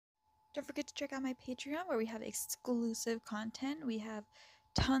Don't forget to check out my Patreon where we have exclusive content. We have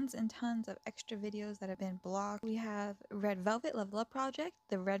tons and tons of extra videos that have been blocked. We have Red Velvet Level Up Project,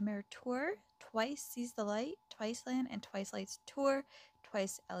 the Red Mirror Tour, Twice Sees the Light, Twice Land and Twice Lights Tour,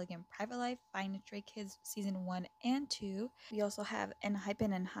 Twice Elegant Private Life, Find Stray Kids Season 1 and 2. We also have En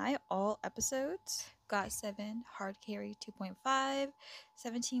Hypen and High, all episodes. Got 7, Hard Carry 2.5,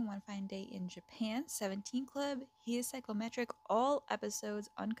 17 One Fine Day in Japan, 17 Club, He is Psychometric, all episodes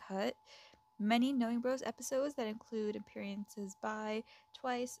uncut. Many Knowing Bros episodes that include appearances by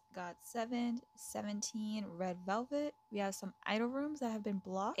Twice, GOT7, 17, Red Velvet. We have some idol rooms that have been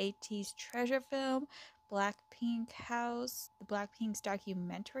blocked. AT's Treasure Film, BLACKPINK House, the BLACKPINK's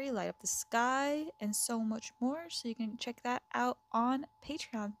documentary, Light Up the Sky, and so much more. So you can check that out on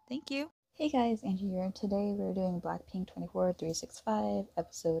Patreon. Thank you. Hey guys, Angie here. Today we're doing Blackpink 24365,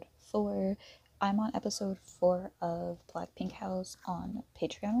 episode 4. I'm on episode 4 of Blackpink House on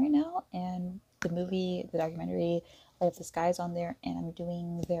Patreon right now, and the movie, the documentary, Light Up the Sky is on there, and I'm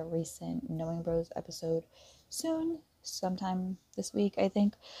doing their recent Knowing Bros episode soon, sometime this week, I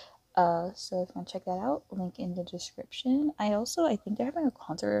think. So if you want to check that out, link in the description. I think they're having a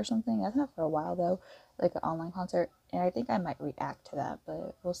concert or something. That's not for a while though, like an online concert, and I think I might react to that,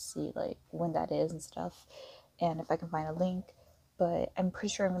 but we'll see like when that is and stuff, and if I can find a link. But I'm pretty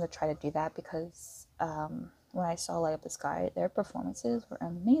sure I'm gonna try to do that because when I saw Light Up the Sky, their performances were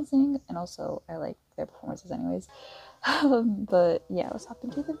amazing, and also I like their performances anyways. But yeah, let's hop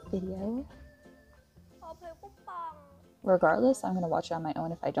into the video. Regardless, I'm gonna watch it on my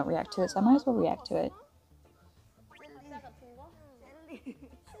own if I don't react to it, so I might as well react to it.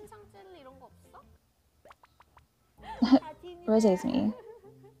 Rose's me.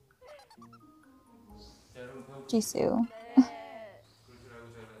 Jisoo.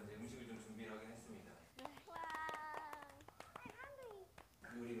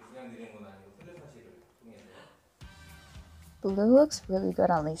 Blue looks really good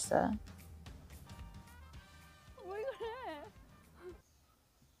on Lisa.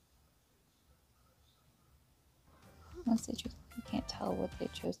 Once they choose, you can't tell what they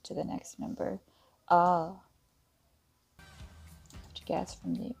chose to the next member. Ah, have to guess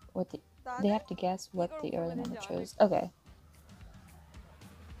from they have to guess what the early member chose. Okay.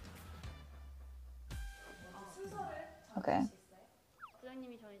 Okay.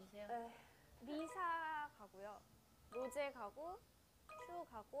 부장님이 정해주세요. 리사 가고요. 로제 가고, 슈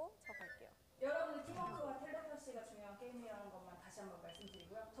가고, 저 갈게요. 여러분의 팀워크와 텔레파시가 중요한 게임이라는 것만 다시 한번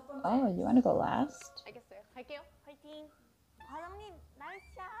말씀드리고요. 첫 번째. Oh, you want to go last? 알겠어요. 갈게요. 파이팅. 과장님, 나이스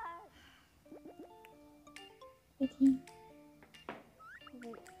샷. Painting.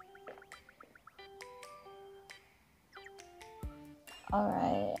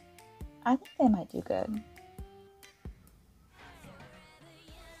 Alright. I think they might do good.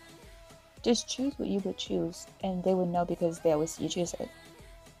 Just choose what you would choose, and they would know because they always see you choose it.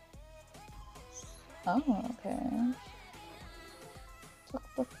 Oh, okay.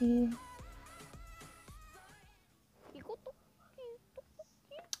 떡볶이. 이거 떡볶이.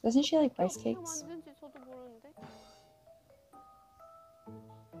 Doesn't she like rice cakes? 만든지 저도 모르는데.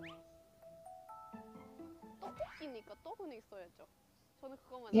 떡볶이니까 떡은 있어야죠. 저는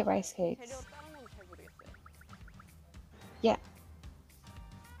그거만. Get rice cakes. 재료 다른 건 잘 모르겠어요. Yeah.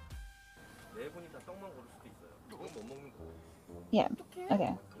 네 분이 다 떡만 고를 수도 있어요. 그건 못 먹는 거. Yeah. Okay.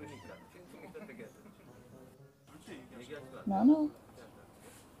 그러니까 생뚱이 선택해야 돼. No.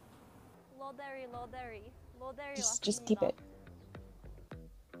 로데리 Just keep it.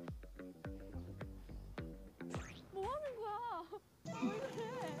 뭐 하는 거야? 왜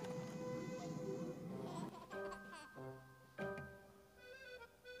그래?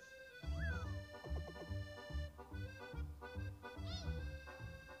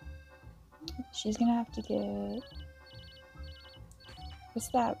 She's gonna have to get... What's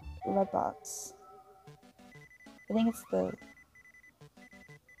that red box? I think it's the...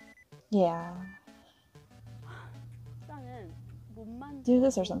 Yeah. Do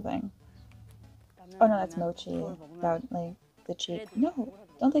this or something. Oh no, that's mochi. About like the cheek. No,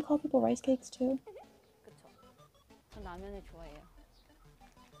 don't they call people rice cakes too? 그쵸. 전 라면을 좋아해요.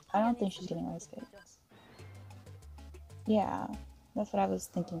 I don't think she's getting rice cakes. Yeah, that's what I was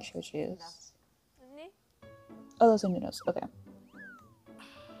thinking she would choose. 언니? Oh, those are noodles. Okay.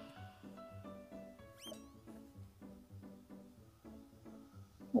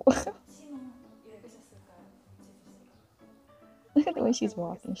 Look at the way she's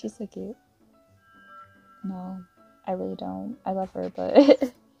walking. She's so cute. No, I really don't. I love her, but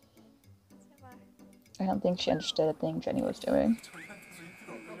I don't think she understood a thing Jenny was doing.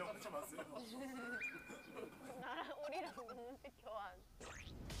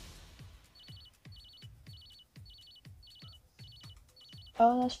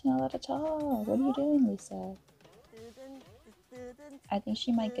 Oh, she's not allowed to talk. What are you doing, Lisa? I think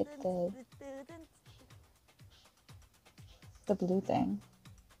she might get the blue thing.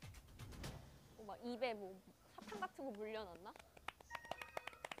 막 입에 뭐 사탕 같은 거 물려놨나?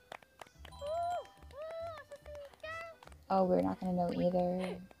 Oh, we're not gonna know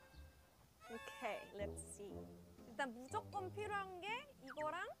either. 오케이, let's see. 일단 무조건 필요한 게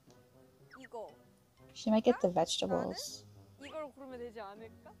이거랑 이거. She might get the vegetables. 이걸 고르면 되지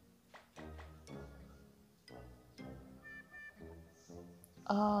않을까?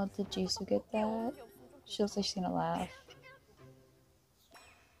 Oh, did Jisoo get that? She looks like she's gonna laugh.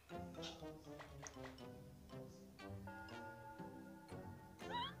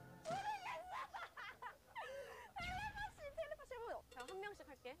 텔레파시 해보자. 자, 한 명씩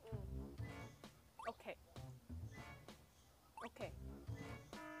할게. 오케이. 오케이.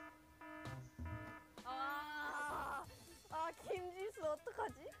 김지수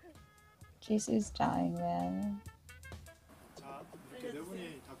어떡하지? Jisoo's dying, man. 자, 이렇게 네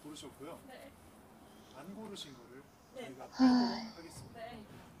분이 다 고르셨고요. 안 고르신 거를 저희가 아. 보도록 하겠습니다.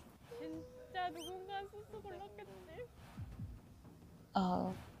 진짜 누군가 스스 골랐겠지?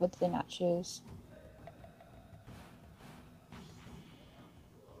 Oh, what did they not choose?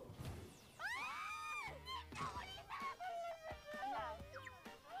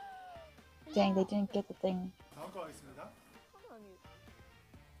 Dang, they didn't get the thing. 다음 거 하겠습니다.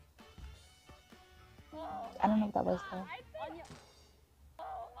 I don't know what that was though.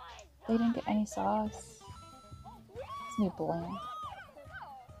 They didn't get any sauce. It's gonna be bland.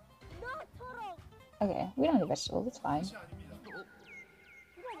 Okay, we don't need vegetables, it's fine. 끝이 아닙니다.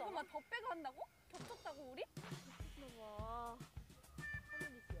 잠깐만 더 빼고 한다고? 겹쳤다고 우리?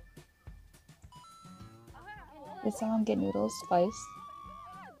 Did someone get noodles twice?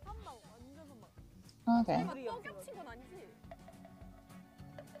 Okay. 또 겹친 건 아니지?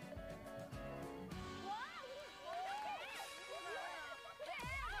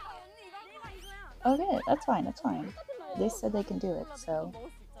 Okay, that's fine, that's fine. They said they can do it, so.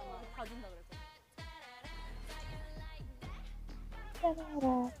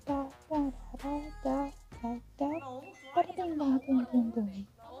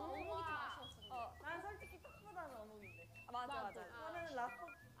 난 솔직히 떡보다는 어묵인데. 맞아.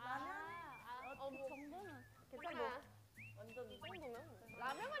 그러면 그 정도는 괜찮아. 완전 이 정도면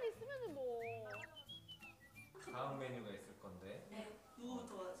라면만 있으면은 뭐. 다음 메뉴가 있을 건데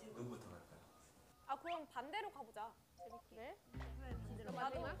누구부터 가지? 누구부터 갈까요? 그럼 반대로 가보자. 재밌게. 그래,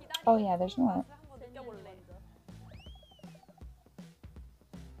 나도 기다려. Oh yeah, there's more. 한번 느껴볼래.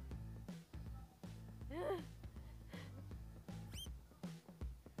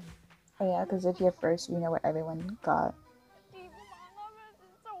 Oh yeah, because if you're first, we know what everyone got. 이거 망하면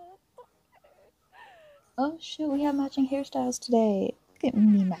진짜 어떡해. Oh shoot, we have matching hairstyles today. Look at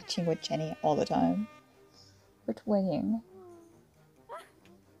me matching with Jenny all the time. We're twinning.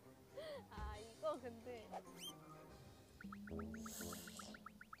 이거 근데.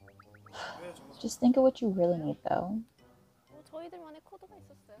 왜 저거 Just think of what you really need though. 저희들만의 코드가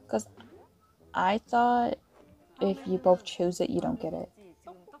있었어요. Because I thought if you both choose it, you don't get it.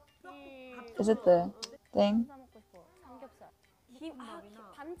 Is it the thing? 삼겹살.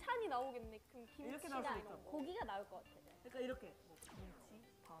 반찬이 나오겠네. 그럼 이렇게 나올 김치나 수도 이런 있어. 거. 고기가 나올 것 같아. 그러니까 이렇게 뭐 김치,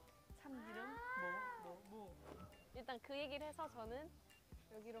 밥, 참기름, 뭐. 일단 그 얘기를 해서 저는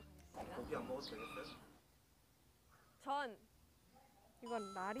여기로 가겠습니다. 고기 안 먹어도 되겠어요? 전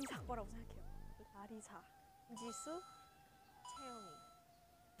이건 라리사 거라고 생각해요. 라리사, 지수, 채영이.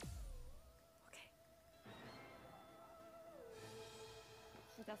 오케이.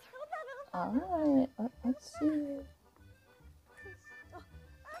 진짜 Alright, let's see.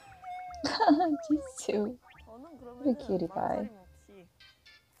 Jisoo. 저는 What a 그러면 cutie pie. 없이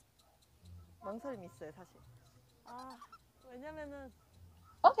망설임이 있어요, 사실. 왜냐면은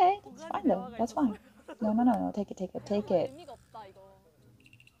Okay, that's fine though. That's fine. No. Take it. 의미가 없다 이거.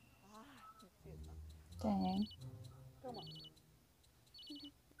 미치겠다. Dang.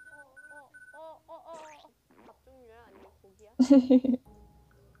 밥 종류야 아니면 고기야?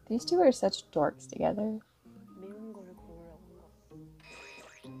 These two are such dorks together. 매운 거를 고르라고 한 거.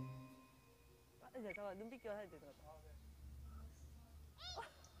 이제 잠깐 눈빛 교환 해야 돼.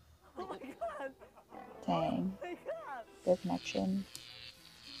 오 마이 갓. Dang. 오 마이 갓. Good connection.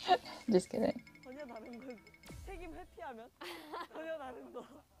 Just kidding. 전혀 다른 건 책임 회피하면 전혀 다른 거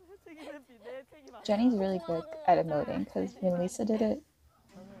책임 회피 내 책임 안. Jenny's really good at emoting because when Lisa did it,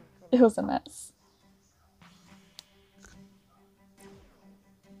 저는 it was a mess.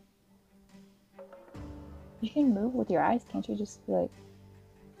 You can move with your eyes, can't you? Just be like.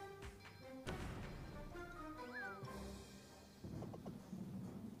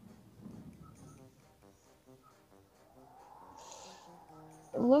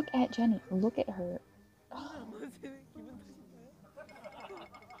 Look at Jenny. Look at her. 안 맞으면 기분 탓인가요?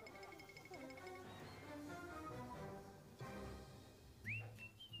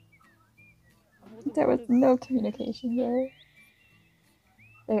 There was no communication here.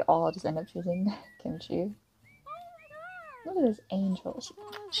 They all just end up choosing kimchi. Look at this angel.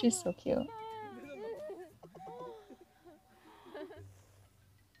 She's so cute.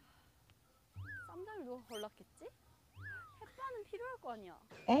 쌈장을 누가 골랐겠지? 햇반은 필요할 거 아니야.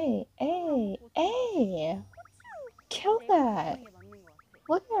 Hey, hey, hey! Kill that! 하는 게 맞는 것 같아.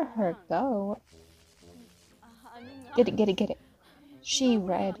 Look at her go. 아, 아닌가? Get it, get it, get it. She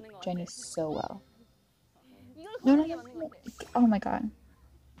read Jenny so well. 이걸 No, no, 고르는 게 no, 맞는 no. 것 같아. Oh my god.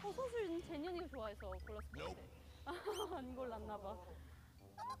 사실 제니언이가 좋아해서 골랐을 건데. 안 골랐나 봐.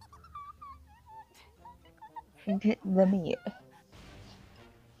 Get the meat.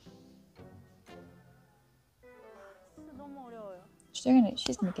 진짜 너무 어려워요.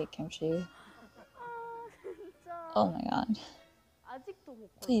 She's gonna get kimchi. 진짜. Oh my god. 아직도 못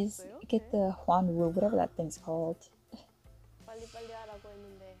Please 골랐어요? get the Huanwu, whatever that thing's called. 빨리빨리 하라고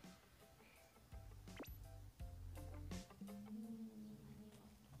했는데.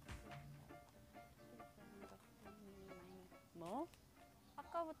 뭐?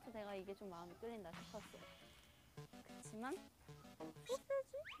 아까부터 내가 이게 좀 마음이 끌린다 싶었어. 그치만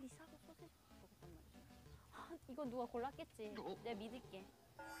소세지? 리사도 소세지 먹었단 말이야. 아, 이건 누가 골랐겠지. 내가 믿을게.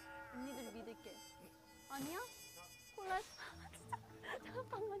 언니들 믿을게. 아니야? 골랐어. 진짜.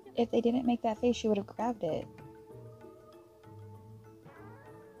 잠깐만요. If they didn't make that face, she would have grabbed it.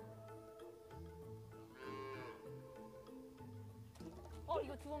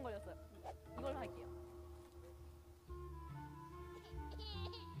 이거 2번 걸렸어요. 이걸로 할게요.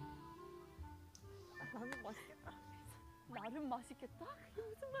 나는 맛있겠다. 나름 맛있겠다? 그게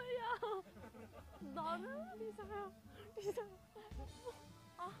무슨 말이야? 나는? 리사야.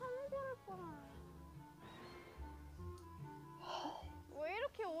 아, 하늘 고를 거라. 왜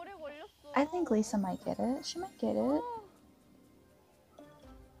이렇게 오래 걸렸어? I think Lisa might get it. She might get it.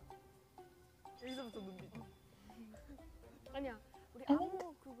 여기서부터 눈빛. 아니야. 우리 I 아무 think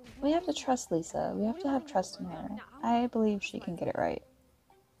그거 we have to trust Lisa. We have to have trust in her. I believe she can get it right.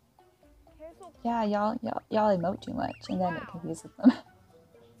 계속 Yeah, y'all emote too much, and then it confuses them.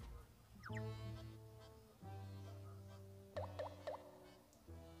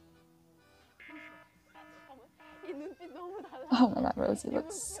 이 눈빛 너무 달라. Oh my god, Rosie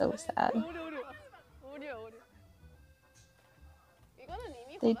looks so sad. 어려. 이거는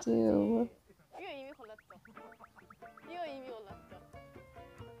이미 They 골랐지. do. 이거 이미 골랐죠. 이거 이미 골랐죠.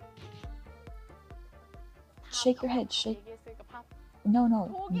 Shake your head, shake. 얘기했으니까 밥. No, no,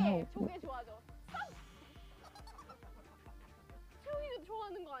 조개, no. 조개 좋아하죠. 채영이가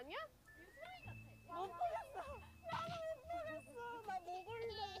좋아하는 거 아니야? 못 보겠어. 나도 못 보겠어. 나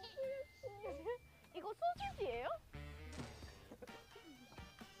먹을래. 이거 소시지예요?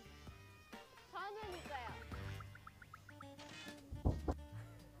 저는 있어요.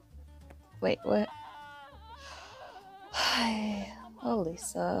 Wait, what? Oh,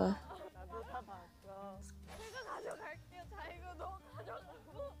 Lisa. 나도 다 봤어. 제가 가져갈게요. 자, 이거 너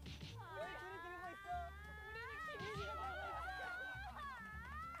가져가고. 왜 둘이 들고 있어? 우리는 기분이가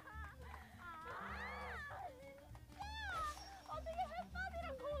어떻게 햇반이랑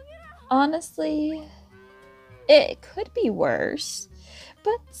고기랑 Honestly, it could be worse.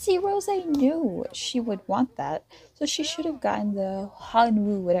 But see, Rose knew she would want that, so she should have gotten the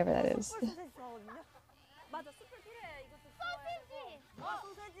Hanwoo, whatever that is. 소세지 좋아하거든요? 맞아, 숯불 필요해. 이것도 소시지.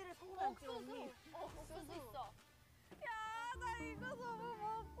 소세지를 소금에 안 찍어 언니. 옥수수 있어. 야, 나 이거 너무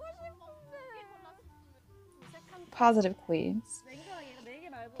먹고 싶은데. Positive queens. 냉정하게 4개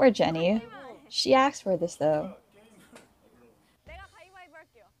말고. Poor Jenny. She asked for this though. 내가 가위바위보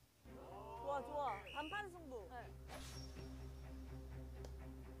할게요. 좋아. 단판 승부.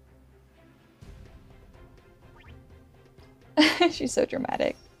 She's so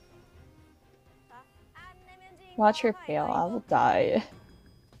dramatic. 안 내면 진 Watch her 거 fail. I 가위바위보. will die.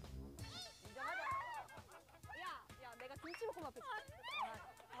 야, 내가 김치볶음밥 했어.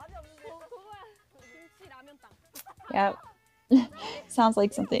 답이 없는데. 그거야. 김치 라면 땅. Yep. Sounds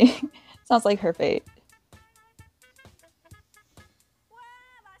like something. Sounds like her fate. 와,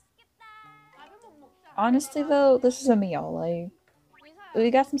 맛있겠다. 라면만 먹자. Honestly though, this is a meal. Like, 리사야, we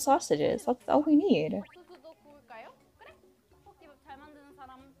got some sausages. That's all we need. 옥수수도 구울까요? 그래? 떡볶이 잘 만드는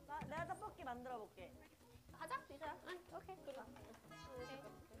사람. 내가 떡볶이 만들어 볼게. 가자, 리사야. 응, 오케이. 그래.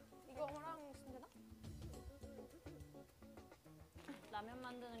 이거랑 신데나? 라면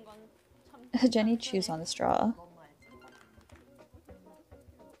만드는 건 참. Jenny chews on the straw. 먹어야지.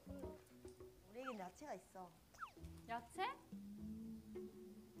 우리에겐 야채가 있어. 야채?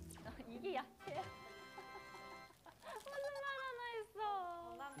 빨리 야채. 무슨 말 하나 했어.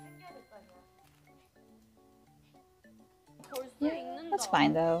 난 챙겨야겠다냐. 벌써 Yeah, 익는다. that's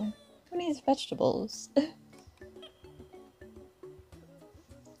fine though. Who needs vegetables?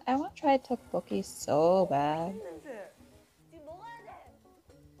 I want to try tteokbokki so bad 냄새. 지금 먹어야 돼.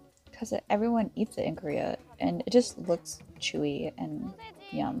 because everyone eats it in Korea and it just looks chewy and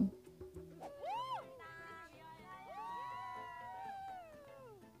소세지. yum.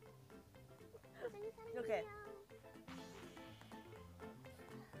 이렇게.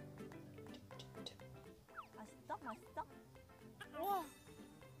 맛있어? 맛있어? 와,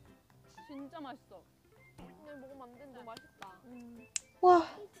 진짜 맛있어. 오늘 먹으면 안 된다. 맛있다. Wow.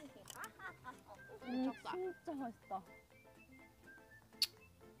 진짜 맛있다.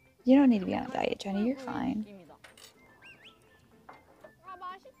 You don't need to be on a diet, Jenny. You're fine. 느낌이다. 아,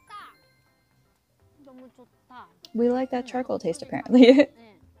 맛있다. 너무 좋다. We like that charcoal taste apparently.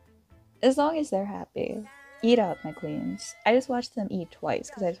 네. As long as they're happy. Eat up, my queens. I just watched them eat twice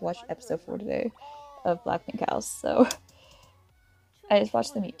because I just watched episode 4 today of BLACKPINK House. So I just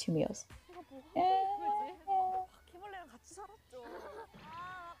watched them eat 2 meals. 바퀴벌레랑 같이 살았죠.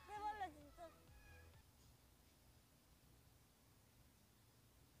 아, 바퀴벌레 진짜.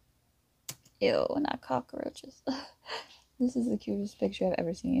 Ew, not cockroaches. This is the cutest picture I've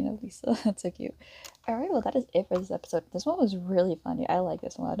ever seen of Lisa. That's so cute. Alright, well that is it for this episode. This one was really funny. I like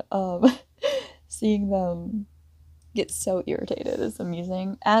this one. Seeing them get so irritated is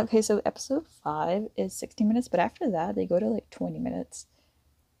amusing. Okay, so episode 5 is 60 minutes, but after that they go to like 20 minutes.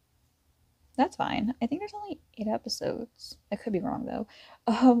 That's fine. I think there's only 8 episodes. I could be wrong though.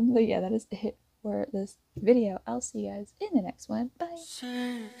 But yeah, that is it for this video. I'll see you guys in the next one. Bye.